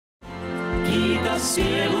Laita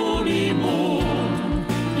sieluni muun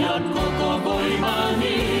ja koko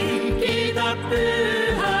voimani kiitä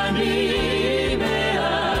pyhä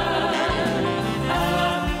nimeä.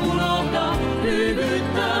 Älä unohda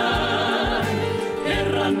hyvyyttää,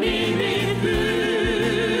 Herran nimi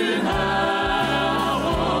pyhä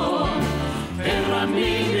on. Herran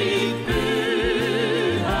nimi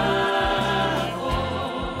pyhä on.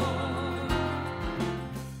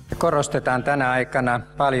 Korostetaan tänä aikana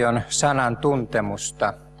paljon sanan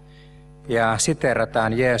tuntemusta ja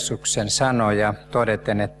siteerataan Jeesuksen sanoja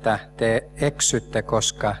todeten, että te eksytte,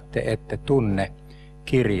 koska te ette tunne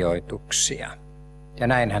kirjoituksia. Ja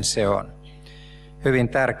näinhän se on. Hyvin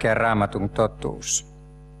tärkeä Raamatun totuus.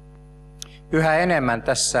 Yhä enemmän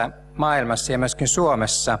tässä maailmassa ja myöskin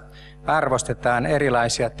Suomessa arvostetaan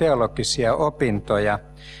erilaisia teologisia opintoja.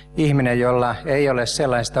 Ihminen, jolla ei ole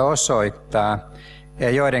sellaista osoittaa, ja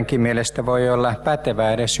joidenkin mielestä voi olla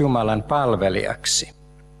pätevä edes Jumalan palvelijaksi.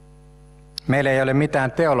 Meillä ei ole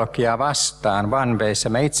mitään teologiaa vastaan vanveissa,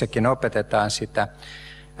 me itsekin opetetaan sitä.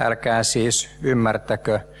 Älkää siis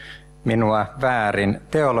ymmärtäkö minua väärin,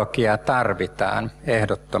 teologiaa tarvitaan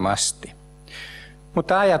ehdottomasti.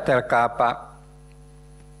 Mutta ajatelkaapa,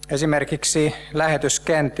 esimerkiksi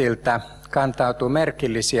lähetyskentiltä kantautuu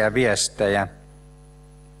merkillisiä viestejä.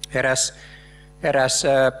 Eräs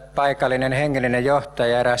paikallinen hengellinen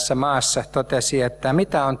johtaja erässä maassa totesi, että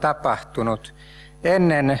mitä on tapahtunut.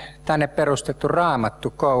 Ennen tänne perustettu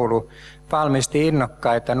Raamattukoulu valmisti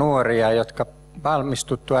innokkaita nuoria, jotka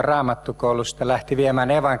valmistuttua Raamattukoulusta lähti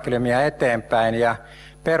viemään evankeliumia eteenpäin ja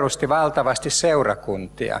perusti valtavasti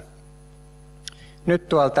seurakuntia. Nyt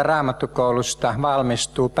tuolta Raamattukoulusta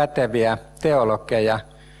valmistuu päteviä teologeja,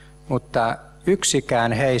 mutta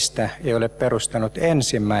yksikään heistä ei ole perustanut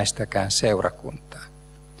ensimmäistäkään seurakuntaa.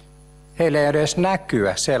 Heillä ei edes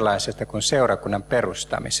näkyä sellaisesta kuin seurakunnan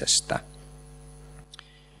perustamisesta.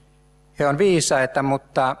 He on viisaita,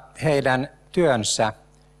 mutta heidän työnsä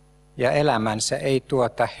ja elämänsä ei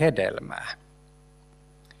tuota hedelmää.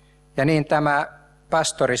 Ja niin tämä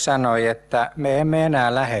pastori sanoi, että me emme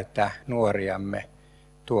enää lähetä nuoriamme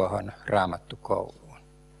tuohon Raamattukouluun.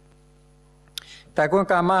 Tai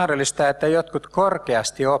kuinka on mahdollista, että jotkut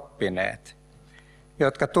korkeasti oppineet,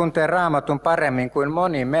 jotka tuntee Raamatun paremmin kuin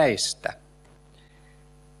moni meistä,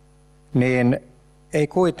 niin ei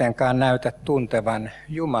kuitenkaan näytä tuntevan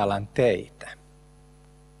Jumalan teitä.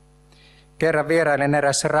 Kerran vierailin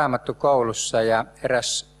erässä Raamattukoulussa ja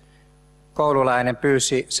eräs koululainen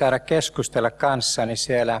pyysi saada keskustella kanssani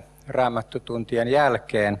siellä Raamattutuntien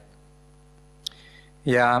jälkeen.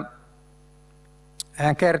 Ja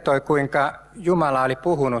hän kertoi, kuinka Jumala oli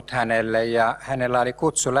puhunut hänelle ja hänellä oli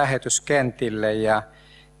kutsu lähetyskentille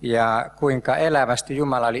ja kuinka elävästi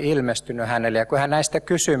Jumala oli ilmestynyt hänelle. Ja kun hän näistä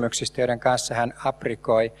kysymyksistä, joiden kanssa hän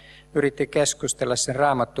aprikoi, yritti keskustella sen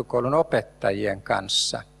Raamattukoulun opettajien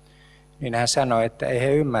kanssa, niin hän sanoi, että ei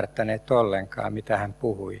he ymmärtäneet ollenkaan, mitä hän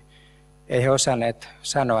puhui. Ei he osanneet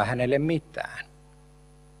sanoa hänelle mitään.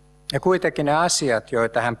 Ja kuitenkin ne asiat,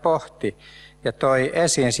 joita hän pohti ja toi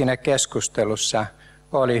esiin siinä keskustelussa,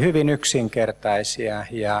 oli hyvin yksinkertaisia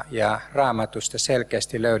ja Raamatusta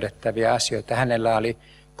selkeästi löydettäviä asioita. Hänellä oli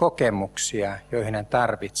kokemuksia, joihin hän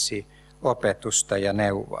tarvitsi opetusta ja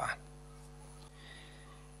neuvoa.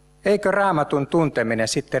 Eikö Raamatun tunteminen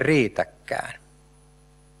sitten riitäkään?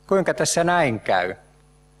 Kuinka tässä näin käy?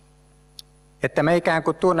 Että me ikään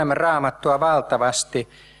kuin tunnemme Raamattua valtavasti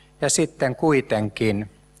ja sitten kuitenkin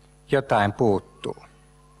jotain puuttuu.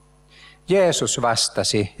 Jeesus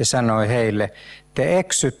vastasi ja sanoi heille, te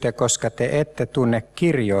eksytte, koska te ette tunne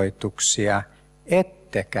kirjoituksia,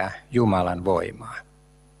 ettekä Jumalan voimaa.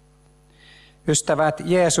 Ystävät,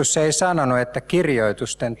 Jeesus ei sanonut, että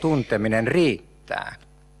kirjoitusten tunteminen riittää,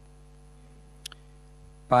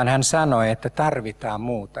 vaan hän sanoi, että tarvitaan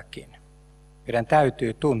muutakin. Meidän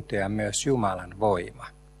täytyy tuntea myös Jumalan voima.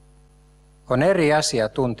 On eri asia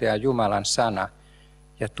tuntea Jumalan sana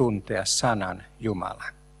ja tuntea sanan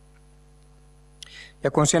Jumalan.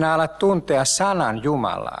 Ja kun sinä alat tuntea sanan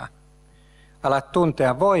Jumalaa, alat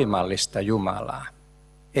tuntea voimallista Jumalaa,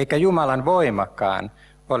 eikä Jumalan voimakaan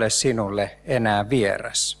ole sinulle enää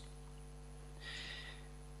vieras.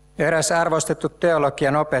 Eräs arvostettu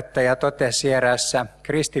teologian opettaja totesi eräässä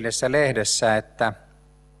kristillisessä lehdessä, että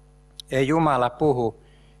ei Jumala puhu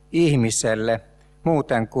ihmiselle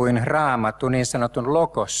muuten kuin Raamatun niin sanotun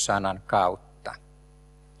logos-sanan kautta.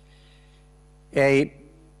 Ei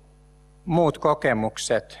muut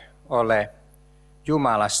kokemukset ole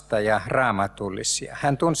Jumalasta ja raamatullisia.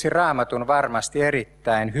 Hän tunsi Raamatun varmasti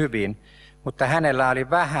erittäin hyvin, mutta hänellä oli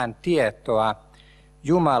vähän tietoa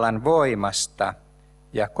Jumalan voimasta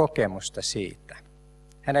ja kokemusta siitä.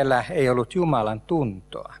 Hänellä ei ollut Jumalan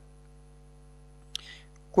tuntoa.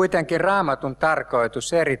 Kuitenkin Raamatun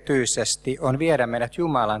tarkoitus erityisesti on viedä meidät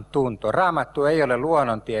Jumalan tuntoon. Raamattu ei ole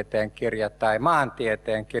luonnontieteen kirja tai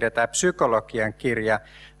maantieteen kirja tai psykologian kirja.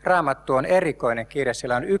 Raamattu on erikoinen kirja,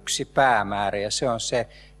 sillä on yksi päämäärä ja se on se,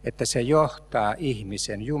 että se johtaa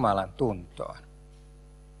ihmisen Jumalan tuntoon.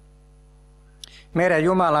 Meidän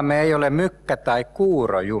Jumalamme ei ole mykkä tai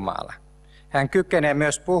kuuro Jumala. Hän kykenee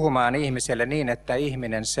myös puhumaan ihmiselle niin, että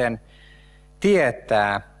ihminen sen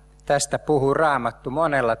tietää. Tästä puhuu Raamattu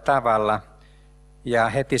monella tavalla ja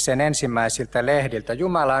heti sen ensimmäisiltä lehdiltä.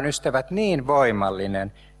 Jumala on, ystävät, niin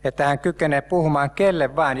voimallinen, että hän kykenee puhumaan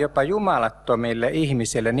kelle vain, jopa jumalattomille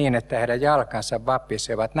ihmisille niin, että heidän jalkansa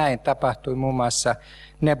vapisevat. Näin tapahtui muun muassa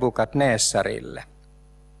Nebukadnessarille.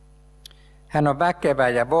 Hän on väkevä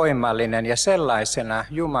ja voimallinen ja sellaisena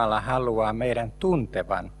Jumala haluaa meidän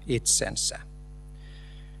tuntevan itsensä.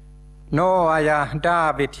 Noa ja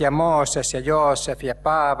Daavid ja Mooses ja Joosef ja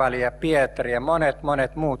Paavali ja Pietari ja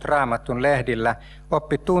monet muut Raamatun lehdillä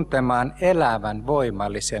oppi tuntemaan elävän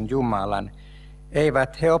voimallisen Jumalan.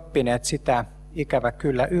 Eivät he oppineet sitä ikävä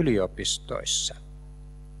kyllä yliopistoissa.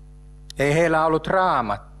 Ei heillä ollut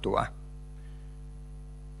Raamattua,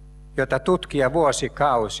 jota tutkia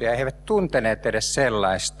vuosikausia. He eivät tunteneet edes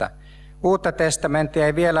sellaista. Uutta testamenttia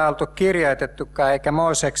ei vielä oltu kirjoitettukaan, eikä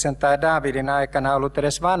Mooseksen tai Daavidin aikana ollut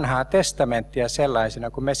edes vanhaa testamenttia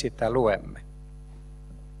sellaisena kuin me sitä luemme.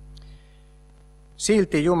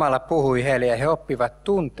 Silti Jumala puhui heille ja he oppivat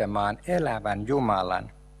tuntemaan elävän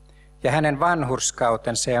Jumalan ja hänen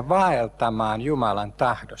vanhurskautensa ja vaeltamaan Jumalan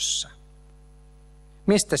tahdossa.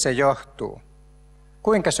 Mistä se johtuu?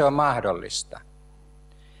 Kuinka se on mahdollista?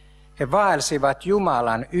 He vaelsivat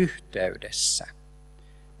Jumalan yhteydessä.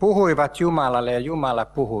 Puhuivat Jumalalle ja Jumala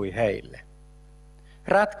puhui heille.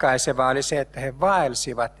 Ratkaisevaa oli se, että he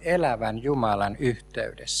vaelsivat elävän Jumalan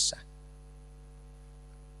yhteydessä.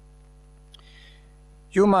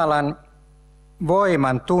 Jumalan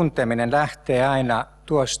voiman tunteminen lähtee aina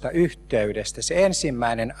tuosta yhteydestä. Se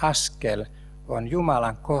ensimmäinen askel on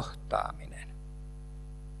Jumalan kohtaaminen.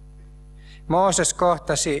 Mooses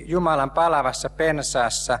kohtasi Jumalan palavassa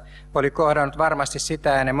pensaassa, oli kohdannut varmasti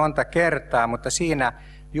sitä ennen monta kertaa, mutta siinä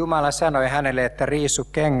Jumala sanoi hänelle, että riisu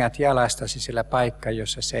kengät jalastasi, sillä paikka,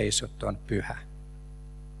 jossa seisot, on pyhä.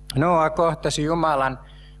 Noa kohtasi Jumalan,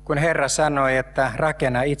 kun Herra sanoi, että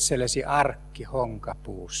rakenna itsellesi arkki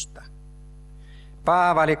honkapuusta.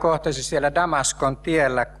 Paavali kohtasi siellä Damaskon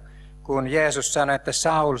tiellä, kun Jeesus sanoi, että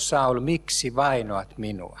Saul, Saul, miksi vainoat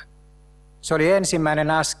minua? Se oli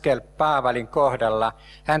ensimmäinen askel Paavalin kohdalla.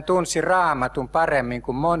 Hän tunsi Raamatun paremmin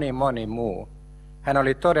kuin moni muu. Hän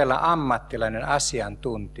oli todella ammattilainen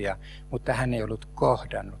asiantuntija, mutta hän ei ollut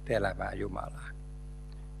kohdannut elävää Jumalaa.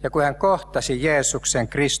 Ja kun hän kohtasi Jeesuksen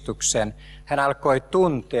Kristuksen, hän alkoi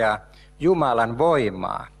tuntea Jumalan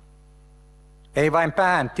voimaa. Ei vain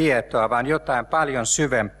pään tietoa, vaan jotain paljon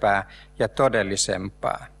syvempää ja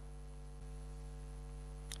todellisempaa.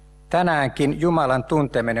 Tänäänkin Jumalan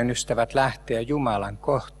tunteminen, ystävät, lähtee Jumalan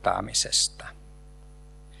kohtaamisesta.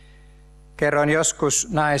 Kerroin joskus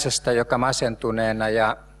naisesta, joka masentuneena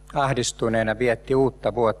ja ahdistuneena vietti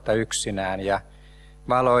uutta vuotta yksinään ja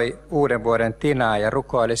valoi uuden vuoden tinaa ja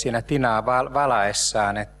rukoili siinä tinaa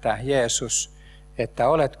valaessaan, että Jeesus, että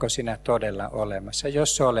oletko sinä todella olemassa?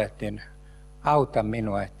 Jos olet, niin auta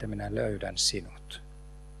minua, että minä löydän sinut.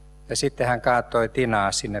 Ja sitten hän kaatoi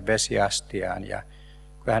tinaa sinne vesiastiaan ja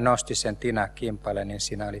kun hän nosti sen tinakimpalle, niin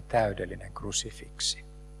siinä oli täydellinen krusifiksi.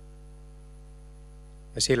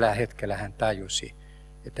 Ja sillä hetkellä hän tajusi,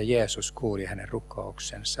 että Jeesus kuuli hänen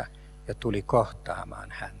rukouksensa ja tuli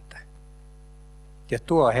kohtaamaan häntä. Ja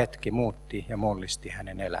tuo hetki muutti ja mullisti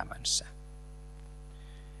hänen elämänsä.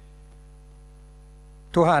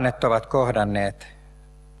 Tuhannet ovat kohdanneet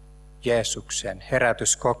Jeesuksen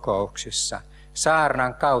herätyskokouksissa.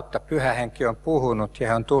 Saarnan kautta Pyhä Henki on puhunut ja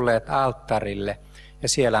he on tulleet alttarille. Ja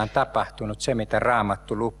siellä on tapahtunut se, mitä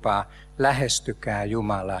Raamattu lupaa. Lähestykää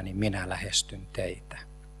Jumalaa, niin minä lähestyn teitä.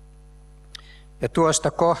 Ja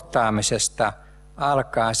tuosta kohtaamisesta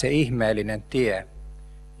alkaa se ihmeellinen tie,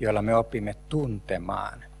 jolla me opimme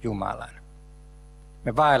tuntemaan Jumalan.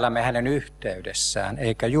 Me vaellamme hänen yhteydessään,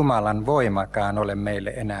 eikä Jumalan voimakaan ole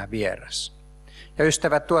meille enää vieras. Ja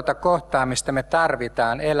ystävät, tuota kohtaamista me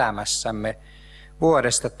tarvitaan elämässämme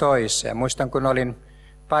vuodesta toiseen. Muistan, kun olin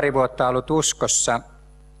pari vuotta ollut uskossa,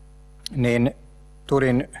 niin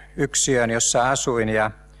tulin yksiöön, jossa asuin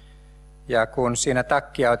ja kun siinä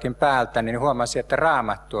takkia otin päältä, niin huomasin, että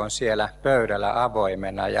Raamattu on siellä pöydällä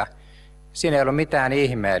avoimena ja siinä ei ollut mitään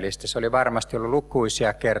ihmeellistä. Se oli varmasti ollut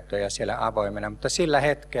lukuisia kertoja siellä avoimena, mutta sillä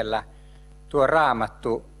hetkellä tuo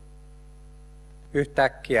Raamattu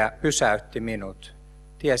yhtäkkiä pysäytti minut.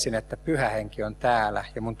 Tiesin, että Pyhä Henki on täällä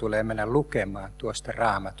ja mun tulee mennä lukemaan tuosta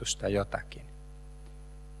Raamatusta jotakin.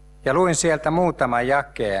 Ja luin sieltä muutaman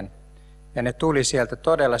jakeen ja ne tuli sieltä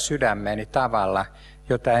todella sydämeeni tavalla,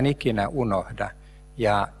 jota en ikinä unohda.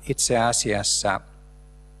 Ja itse asiassa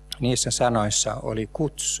niissä sanoissa oli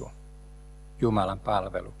kutsu Jumalan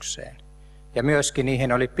palvelukseen. Ja myöskin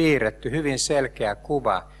niihin oli piirretty hyvin selkeä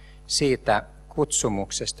kuva siitä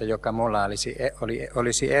kutsumuksesta, joka mulla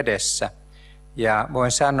olisi edessä. Ja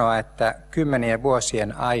voin sanoa, että 10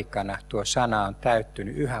 vuosien aikana tuo sana on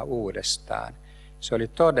täyttynyt yhä uudestaan. Se oli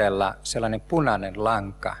todella sellainen punainen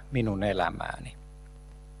lanka minun elämääni.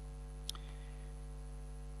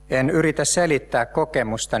 En yritä selittää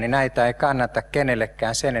kokemustani, näitä ei kannata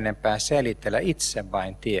kenellekään sen enempää selitellä, itse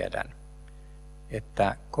vain tiedän,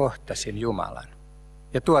 että kohtasin Jumalan.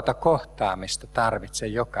 Ja tuota kohtaamista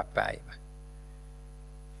tarvitsen joka päivä.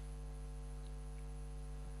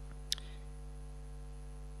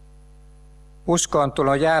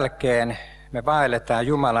 Uskontulon jälkeen me vaelletaan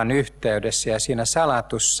Jumalan yhteydessä ja siinä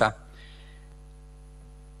salatussa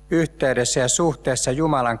yhteydessä ja suhteessa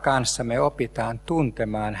Jumalan kanssa me opitaan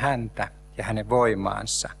tuntemaan häntä ja hänen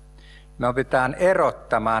voimaansa. Me opitaan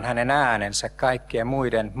erottamaan hänen äänensä kaikkien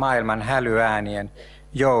muiden maailman hälyäänien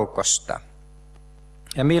joukosta.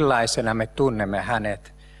 Ja millaisena me tunnemme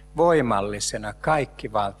hänet voimallisena,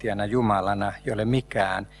 kaikkivaltiana Jumalana, jolle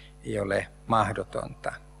mikään ei ole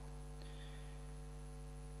mahdotonta.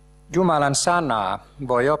 Jumalan sanaa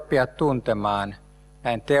voi oppia tuntemaan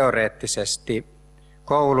näin teoreettisesti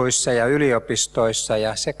kouluissa ja yliopistoissa,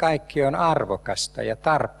 ja se kaikki on arvokasta ja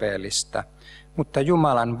tarpeellista, mutta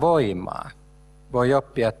Jumalan voimaa voi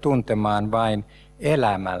oppia tuntemaan vain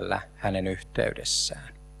elämällä hänen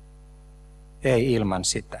yhteydessään. Ei ilman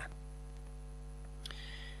sitä.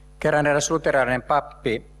 Kerran eräs luterilainen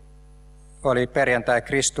pappi oli perjantai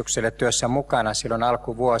Kristukselle työssä mukana silloin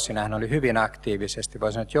alkuvuosina. Hän oli hyvin aktiivisesti,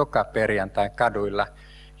 voi sanoa, että joka perjantai kaduilla,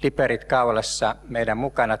 liperit kaulassa meidän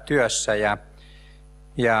mukana työssä.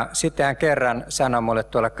 Ja sitten hän kerran sanoi mulle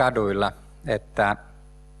tuolla kaduilla, että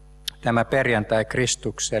tämä perjantai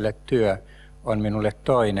Kristukselle työ on minulle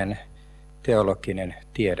toinen teologinen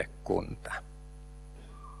tiedekunta.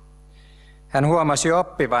 Hän huomasi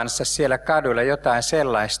oppivansa siellä kaduilla jotain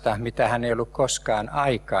sellaista, mitä hän ei ollut koskaan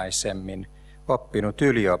aikaisemmin oppinut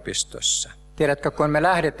yliopistossa. Tiedätkö, kun me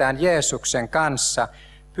lähdetään Jeesuksen kanssa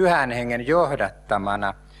Pyhän Hengen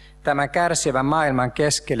johdattamana tämän kärsivän maailman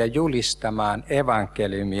keskelle julistamaan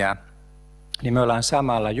evankeliumia, niin me ollaan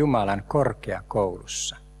samalla Jumalan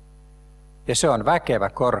korkeakoulussa. Ja se on väkevä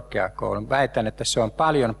korkeakoulu. Väitän, että se on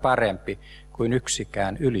paljon parempi kuin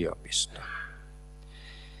yksikään yliopisto.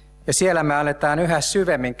 Ja siellä me aletaan yhä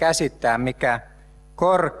syvemmin käsittää, mikä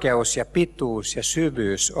korkeus ja pituus ja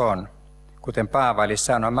syvyys on. Kuten Paavali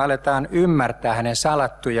sanoi, me aletaan ymmärtää hänen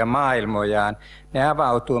salattuja maailmojaan. Ne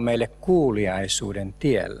avautuu meille kuuliaisuuden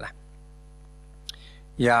tiellä.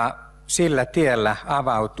 Ja sillä tiellä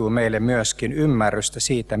avautuu meille myöskin ymmärrystä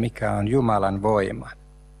siitä, mikä on Jumalan voima.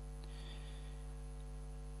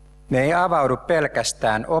 Ne ei avaudu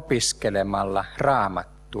pelkästään opiskelemalla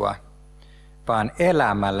Raamattua, vaan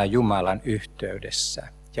elämällä Jumalan yhteydessä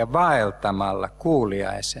ja vaeltamalla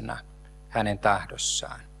kuuliaisena hänen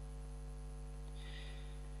tahdossaan.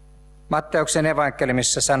 Matteuksen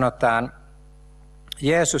evankeliumissa sanotaan,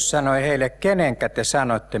 Jeesus sanoi heille, kenenkä te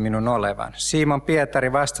sanotte minun olevan? Simon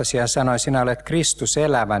Pietari vastasi ja sanoi, sinä olet Kristus,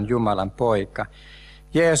 elävän Jumalan poika.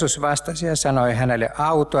 Jeesus vastasi ja sanoi hänelle,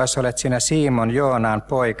 autuas olet sinä Simon, Joonaan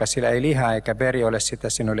poika, sillä ei liha eikä veri ole sitä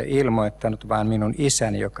sinulle ilmoittanut, vaan minun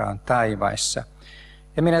isäni, joka on taivaissa.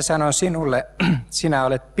 Ja minä sanon sinulle, sinä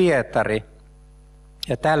olet Pietari,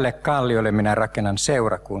 ja tälle kalliolle minä rakennan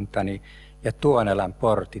seurakuntani, ja Tuonelan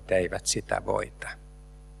portit eivät sitä voita.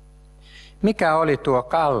 Mikä oli tuo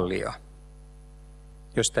kallio,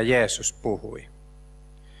 josta Jeesus puhui?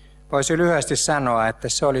 Voisi lyhyesti sanoa, että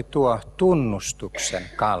se oli tuo tunnustuksen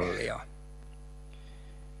kallio.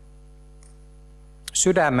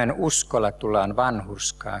 Sydämen uskolla tullaan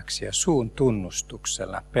vanhurskaaksi ja suun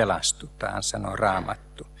tunnustuksella pelastutaan, sanoo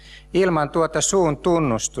Raamattu. Ilman tuota suun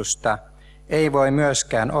tunnustusta ei voi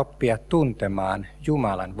myöskään oppia tuntemaan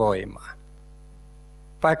Jumalan voimaa.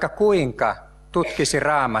 Vaikka kuinka tutkisi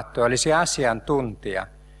Raamattua, olisi asiantuntija,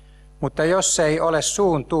 mutta jos ei ole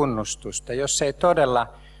suun tunnustusta, jos ei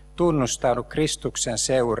todella tunnustaudu Kristuksen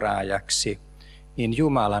seuraajaksi, niin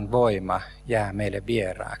Jumalan voima jää meille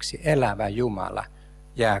vieraaksi. Elävä Jumala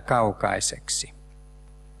jää kaukaiseksi.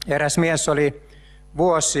 Eräs mies oli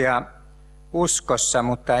vuosia uskossa,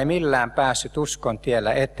 mutta ei millään päässyt uskon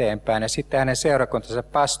tiellä eteenpäin. Ja sitten hänen seurakuntansa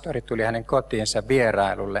pastori tuli hänen kotiinsa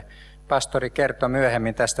vierailulle pastori kertoi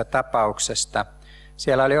myöhemmin tästä tapauksesta.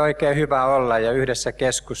 Siellä oli oikein hyvä olla ja yhdessä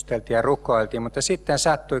keskusteltiin ja rukoiltiin, mutta sitten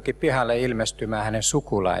sattuikin pihalle ilmestymään hänen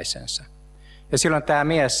sukulaisensa. Ja silloin tämä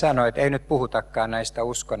mies sanoi, että ei nyt puhutakaan näistä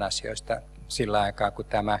uskonasioista sillä aikaa, kun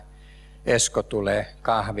tämä Esko tulee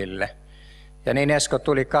kahville. Ja niin Esko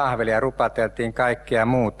tuli kahville ja rupateltiin kaikkea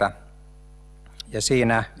muuta. Ja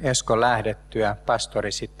siinä Eskon lähdettyä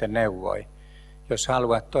pastori sitten neuvoi, jos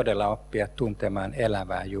haluat todella oppia tuntemaan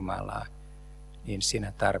elävää Jumalaa, niin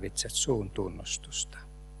sinä tarvitset suun tunnustusta.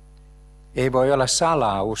 Ei voi olla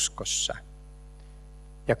salaa uskossa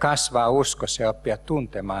ja kasvaa uskossa ja oppia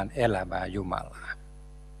tuntemaan elävää Jumalaa.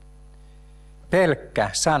 Pelkkä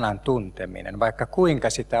sanan tunteminen, vaikka kuinka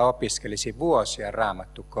sitä opiskelisi vuosia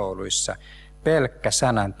raamattukouluissa, pelkkä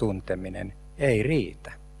sanan tunteminen ei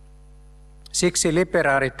riitä. Siksi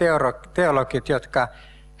liberaariteologit, jotka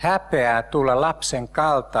häpeää tulla lapsen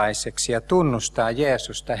kaltaiseksi ja tunnustaa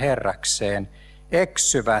Jeesusta Herrakseen,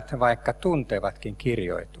 eksyvät, vaikka tuntevatkin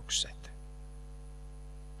kirjoitukset.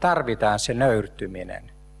 Tarvitaan se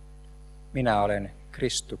nöyrtyminen. Minä olen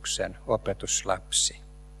Kristuksen opetuslapsi.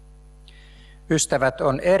 Ystävät,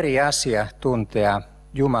 on eri asia tuntea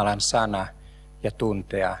Jumalan sana ja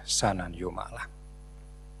tuntea sanan Jumala.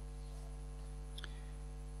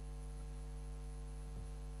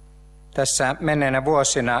 Tässä menneinä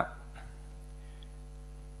vuosina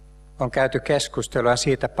on käyty keskustelua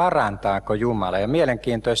siitä, parantaako Jumala. Ja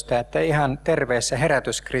mielenkiintoista, että ihan terveissä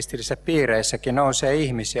herätyskristillisissa piireissäkin nousee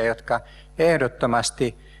ihmisiä, jotka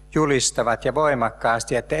ehdottomasti julistavat ja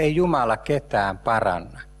voimakkaasti, että ei Jumala ketään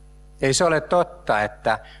paranna. Ei se ole totta,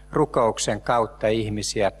 että rukouksen kautta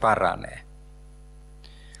ihmisiä paranee.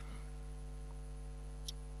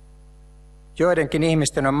 Joidenkin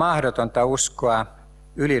ihmisten on mahdotonta uskoa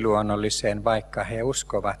yliluonnolliseen, vaikka he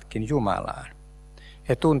uskovatkin Jumalaan.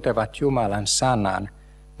 He tuntevat Jumalan sanan,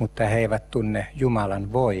 mutta he eivät tunne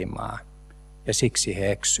Jumalan voimaa, ja siksi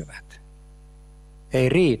he eksyvät. Ei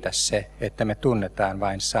riitä se, että me tunnetaan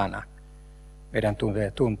vain sana. Meidän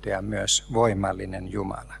tulee tuntea myös voimallinen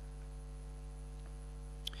Jumala.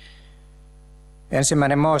 1.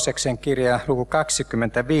 Mooseksen kirja, luku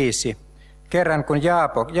 25. Kerran kun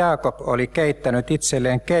Jaakob oli keittänyt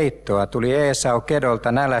itselleen keittoa, tuli Eesau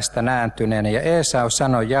kedolta nälästä nääntyneenä, ja Eesau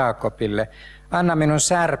sanoi Jaakobille, anna minun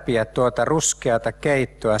särpiä tuota ruskeata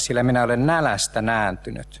keittoa, sillä minä olen nälästä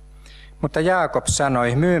nääntynyt. Mutta Jaakob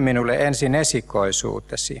sanoi, myy minulle ensin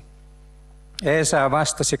esikoisuutesi. Eesau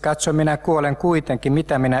vastasi, katso, minä kuolen kuitenkin,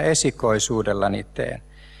 mitä minä esikoisuudellani teen.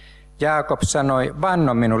 Jaakob sanoi,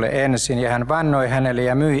 vanno minulle ensin, ja hän vannoi hänelle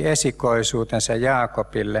ja myi esikoisuutensa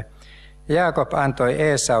Jaakobille. Jaakob antoi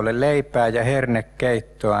Eesaulle leipää ja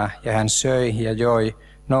hernekeittoa, ja hän söi ja joi,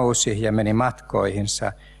 nousi ja meni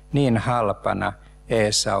matkoihinsa. Niin halpana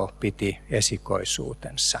Eesau piti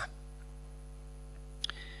esikoisuutensa.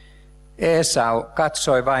 Eesau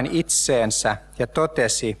katsoi vain itseensä ja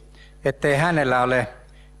totesi, ettei hänellä ole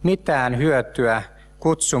mitään hyötyä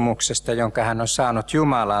kutsumuksesta, jonka hän on saanut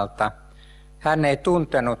Jumalalta. Hän ei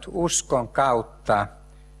tuntenut uskon kautta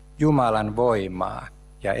Jumalan voimaa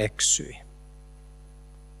ja eksyi.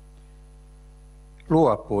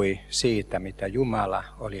 Luopui siitä, mitä Jumala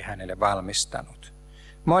oli hänelle valmistanut.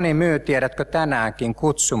 Moni myy, tiedätkö, tänäänkin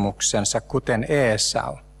kutsumuksensa, kuten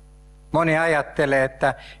Eesau. Moni ajattelee,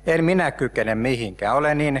 että en minä kykene mihinkään.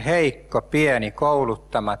 Olen niin heikko, pieni,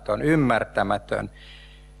 kouluttamaton, ymmärtämätön.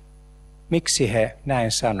 Miksi he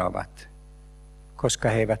näin sanovat? Koska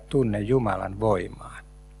he eivät tunne Jumalan voimaa.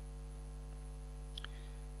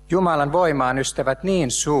 Jumalan voima on, ystävät,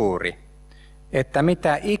 niin suuri, että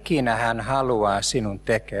mitä ikinä hän haluaa sinun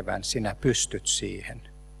tekevän, sinä pystyt siihen,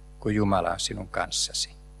 kun Jumala on sinun kanssasi.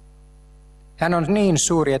 Hän on niin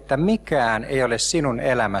suuri, että mikään ei ole sinun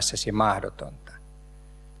elämässäsi mahdotonta.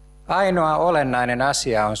 Ainoa olennainen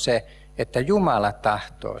asia on se, että Jumala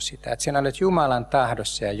tahtoo sitä, että sinä olet Jumalan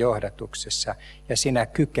tahdossa ja johdatuksessa ja sinä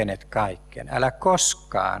kykenet kaikkeen. Älä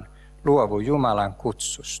koskaan luovu Jumalan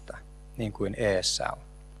kutsusta, niin kuin Eesau.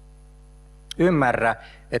 Ymmärrä,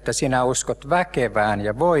 että sinä uskot väkevään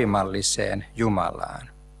ja voimalliseen Jumalaan.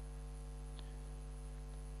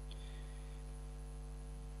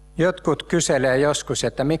 Jotkut kyselee joskus,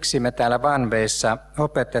 että miksi me täällä Vanveissa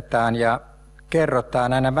opetetaan ja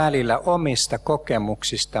kerrotaan aina välillä omista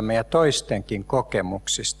kokemuksistamme ja toistenkin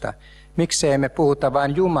kokemuksista. Miksei me puhuta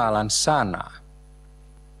vain Jumalan sanaa?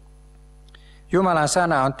 Jumalan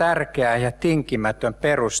sana on tärkeä ja tinkimätön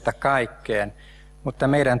perusta kaikkeen, mutta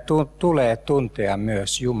meidän tulee tuntea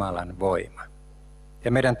myös Jumalan voima.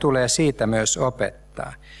 Ja meidän tulee siitä myös opettaa.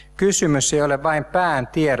 opettaa. Kysymys ei ole vain pään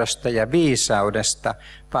tiedosta ja viisaudesta,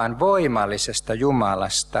 vaan voimallisesta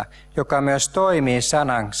Jumalasta, joka myös toimii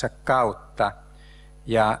sanansa kautta,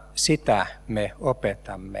 ja sitä me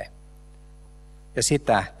opetamme. Ja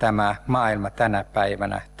sitä tämä maailma tänä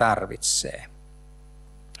päivänä tarvitsee.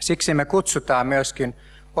 Siksi me kutsutaan myöskin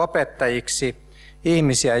opettajiksi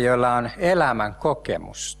ihmisiä, joilla on elämän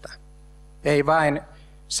kokemusta. Ei vain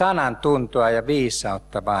sanan tuntoa ja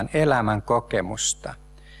viisautta, vaan elämän kokemusta.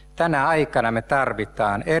 Tänä aikana me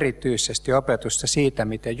tarvitaan erityisesti opetusta siitä,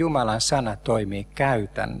 miten Jumalan sana toimii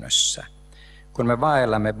käytännössä, kun me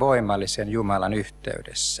vaellamme voimallisen Jumalan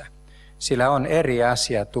yhteydessä. Sillä on eri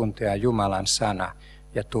asia tuntea Jumalan sana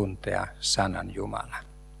ja tuntea sanan Jumala.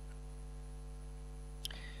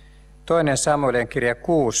 2. Samuelin kirja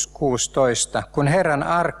 6:16. Kun Herran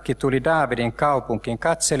arkki tuli Daavidin kaupunkiin,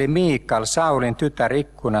 katseli Miikal, Saulin tytär,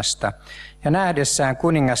 ikkunasta, ja nähdessään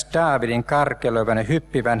kuningas Daavidin karkeloivan ja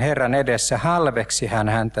hyppivän Herran edessä, halveksi hän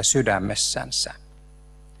häntä sydämessänsä.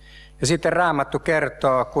 Ja sitten Raamattu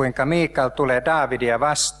kertoo, kuinka Miikal tulee Daavidia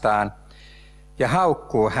vastaan ja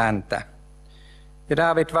haukkuu häntä. Ja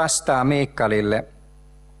Daavid vastaa Miikalille: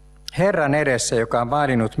 Herran edessä, joka on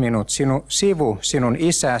valinnut minut, sinun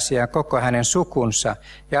isäsi ja koko hänen sukunsa,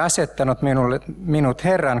 ja asettanut minut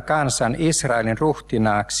Herran kansan Israelin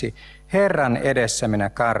ruhtinaaksi, Herran edessä minä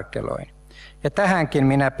karkeloin. Ja tähänkin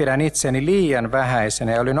minä pidän itseni liian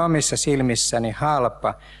vähäisenä ja olin omissa silmissäni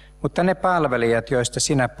halpa, mutta ne palvelijat, joista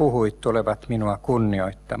sinä puhuit, tulevat minua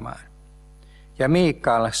kunnioittamaan. Ja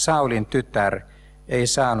Miikal, Saulin tytär, ei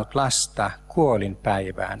saanut lasta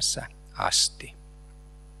kuolinpäiväänsä asti.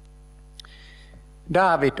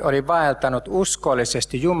 Daavid oli vaeltanut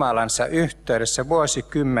uskollisesti Jumalansa yhteydessä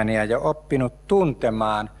vuosikymmeniä ja oppinut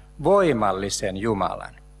tuntemaan voimallisen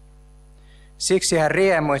Jumalan. Siksi hän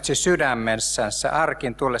riemuitsi sydämessänsä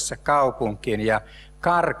arkin tullessa kaupunkiin ja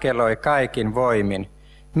karkeloi kaikin voimin.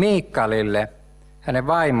 Miikalille, hänen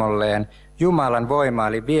vaimolleen, Jumalan voima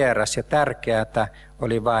oli vieras ja tärkeätä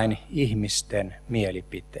oli vain ihmisten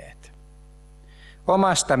mielipiteet.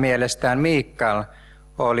 Omasta mielestään Miikal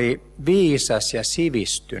oli viisas ja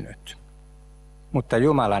sivistynyt, mutta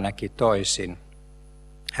Jumala näki toisin.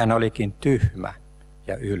 Hän olikin tyhmä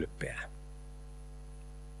ja ylpeä.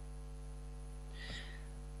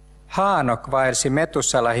 Haanok vaelsi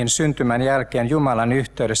Metusalahin syntymän jälkeen Jumalan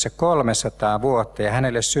yhteydessä 300 vuotta ja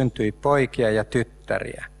hänelle syntyi poikia ja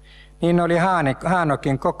tyttäriä. Niin oli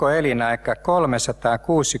Haanokin koko elinaika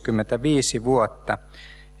 365 vuotta.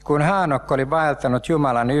 Kun Haanok oli vaeltanut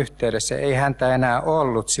Jumalan yhteydessä, ei häntä enää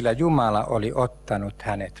ollut, sillä Jumala oli ottanut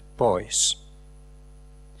hänet pois.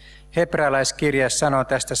 Hebrealaiskirja sanoo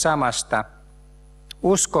tästä samasta: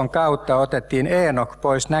 uskon kautta otettiin Eenok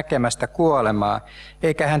pois näkemästä kuolemaa,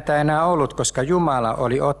 eikä häntä enää ollut, koska Jumala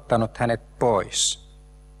oli ottanut hänet pois.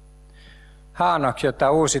 Haanok,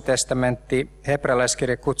 jota Uusi testamentti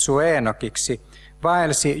hebrealaiskirja kutsuu Eenokiksi,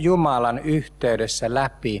 vaelsi Jumalan yhteydessä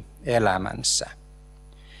läpi elämänsä.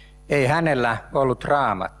 Ei hänellä ollut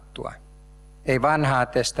Raamattua, ei vanhaa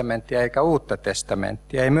testamenttia eikä uutta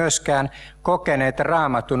testamenttia, ei myöskään kokeneita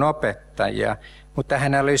Raamatun opettajia, mutta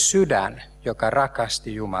hänellä oli sydän, joka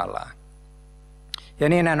rakasti Jumalaa. Ja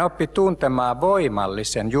niin hän oppi tuntemaan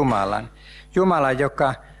voimallisen Jumalan, Jumalan,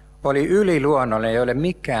 joka oli yliluonnollinen, jolle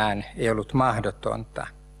mikään ei ollut mahdotonta.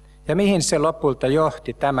 Ja mihin se lopulta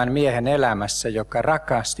johti tämän miehen elämässä, joka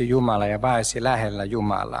rakasti Jumalaa ja vaelsi lähellä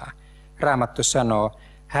Jumalaa? Raamattu sanoo,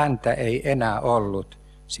 häntä ei enää ollut,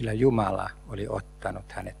 sillä Jumala oli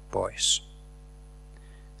ottanut hänet pois.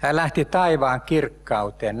 Hän lähti taivaan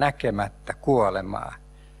kirkkauteen näkemättä kuolemaa.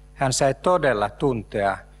 Hän sai todella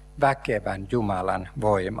tuntea väkevän Jumalan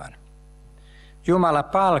voiman. Jumala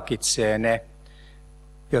palkitsee ne,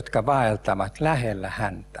 jotka vaeltavat lähellä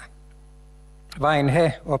häntä. Vain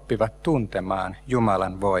he oppivat tuntemaan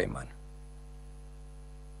Jumalan voiman.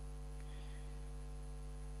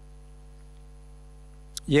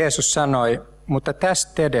 Jeesus sanoi, mutta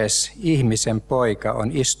tästä edes ihmisen poika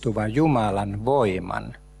on istuva Jumalan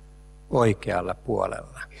voiman oikealla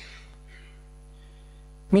puolella.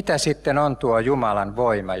 Mitä sitten on tuo Jumalan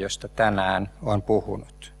voima, josta tänään on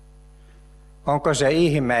puhunut? Onko se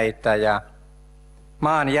ihmeitä ja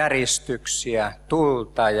maanjäristyksiä,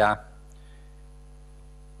 tulta ja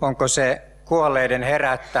onko se kuolleiden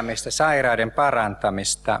herättämistä, sairaiden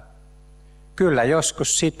parantamista? Kyllä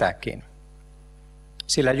joskus sitäkin,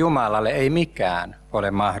 sillä Jumalalle ei mikään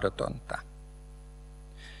ole mahdotonta.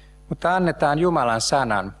 Mutta annetaan Jumalan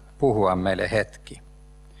sanan puhua meille hetki.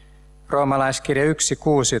 Roomalaiskirja 1:16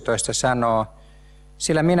 sanoo,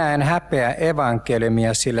 sillä minä en häpeä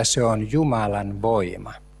evankeliumia, sillä se on Jumalan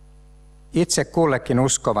voima. itse kullekin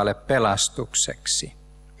uskovalle pelastukseksi.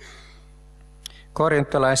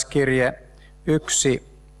 Korintolaiskirje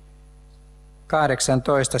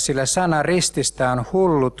 1:18, sillä sana rististä on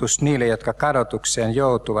hullutus niille, jotka kadotukseen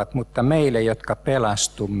joutuvat, mutta meille, jotka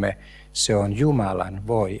pelastumme, se on Jumalan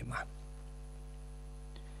voima.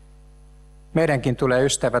 Meidänkin tulee,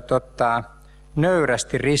 ystävät, ottaa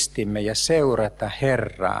nöyrästi ristimme ja seurata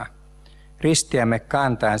Herraa, ristiämme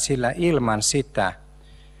kantaan, sillä ilman sitä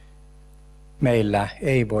meillä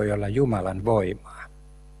ei voi olla Jumalan voimaa.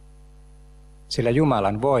 Sillä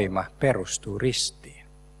Jumalan voima perustuu ristiin.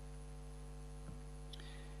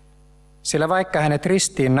 Sillä vaikka hänet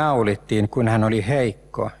ristiin naulittiin, kun hän oli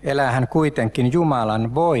heikko, elää hän kuitenkin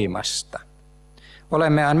Jumalan voimasta.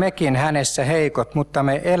 Olemmehan mekin hänessä heikot, mutta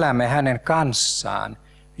me elämme hänen kanssaan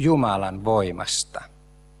Jumalan voimasta.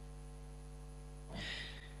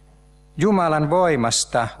 Jumalan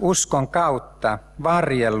voimasta uskon kautta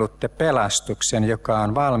varjellutte pelastuksen, joka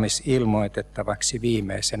on valmis ilmoitettavaksi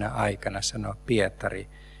viimeisenä aikana, sanoo Pietari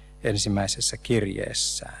ensimmäisessä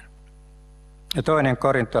kirjeessään. Ja 2.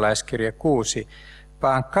 korintolaiskirje 6,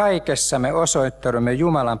 vaan kaikessa me osoittaudumme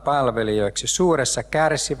Jumalan palvelijoiksi suuressa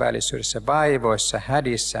kärsivällisyydessä, vaivoissa,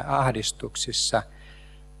 hädissä, ahdistuksissa,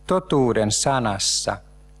 totuuden sanassa,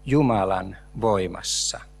 Jumalan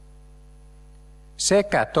voimassa.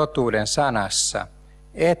 Sekä totuuden sanassa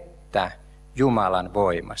että Jumalan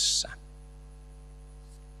voimassa.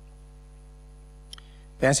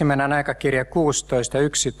 Ensimmäinen aikakirja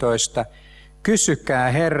 16:11.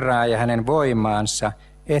 Kysykää Herraa ja hänen voimaansa,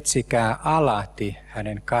 etsikää alati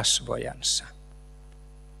hänen kasvojansa.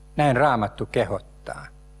 Näin Raamattu kehottaa.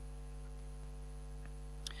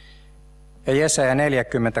 Ja Jesaja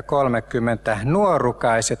 40:30.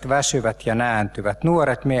 Nuorukaiset väsyvät ja nääntyvät,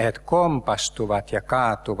 nuoret miehet kompastuvat ja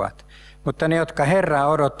kaatuvat, mutta ne, jotka Herraa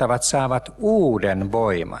odottavat, saavat uuden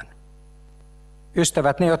voiman.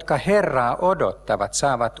 Ystävät, ne, jotka Herraa odottavat,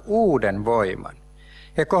 saavat uuden voiman.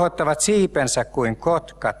 He kohottavat siipensä kuin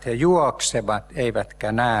kotkat, he juoksevat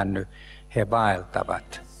eivätkä näänny, he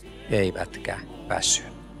vaeltavat eivätkä väsy.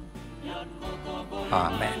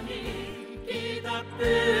 Aamen.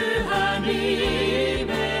 Pyhäni.